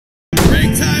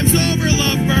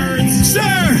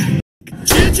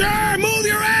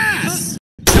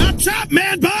What's up,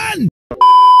 man bun?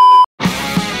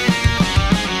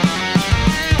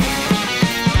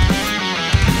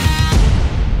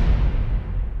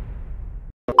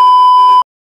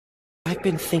 I've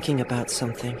been thinking about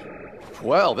something.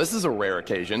 Well, this is a rare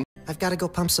occasion. I've got to go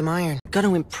pump some iron. Got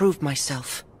to improve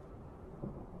myself.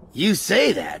 You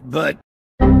say that, but...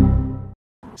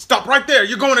 Stop right there!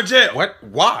 You're going to jail! What?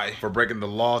 Why? For breaking the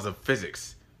laws of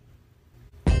physics.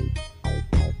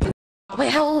 Wait,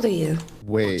 how old are you?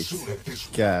 Wait,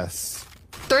 guess.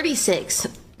 36.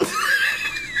 What?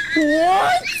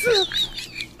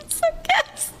 It's a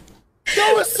guess.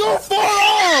 That was so far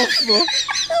off!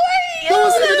 That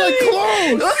wasn't even like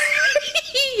close!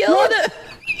 Yoda!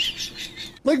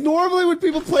 Like normally when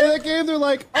people play that game, they're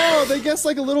like, oh, they guess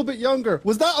like a little bit younger.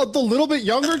 Was that the little bit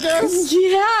younger guess?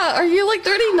 Yeah, are you like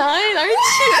 39? Aren't you?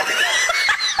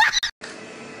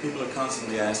 People are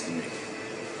constantly asking me,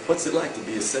 what's it like to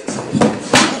be a sex offender?